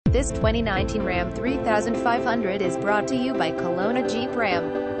This 2019 Ram 3500 is brought to you by Kelowna Jeep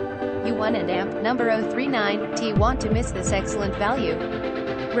Ram. You want an amp number 039T want to miss this excellent value.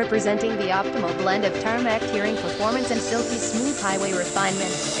 Representing the optimal blend of tarmac-tearing performance and silky smooth highway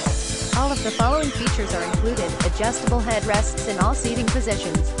refinement. All of the following features are included: adjustable headrests in all seating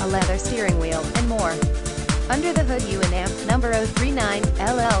positions, a leather steering wheel, and more. Under the hood, you an amp number 039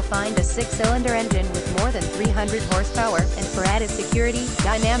 LL find a 6-cylinder engine with more than 300 horsepower, and for added security,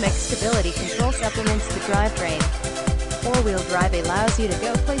 dynamic stability control supplements the drivetrain. 4-wheel drive allows you to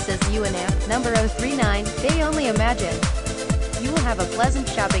go places you an amp number 039 they only imagine. You will have a pleasant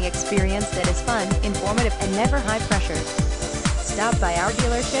shopping experience that is fun, informative, and never high pressure. Stop by our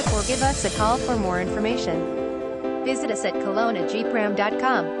dealership or give us a call for more information. Visit us at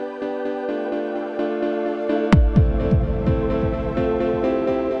KelownaJeepRam.com.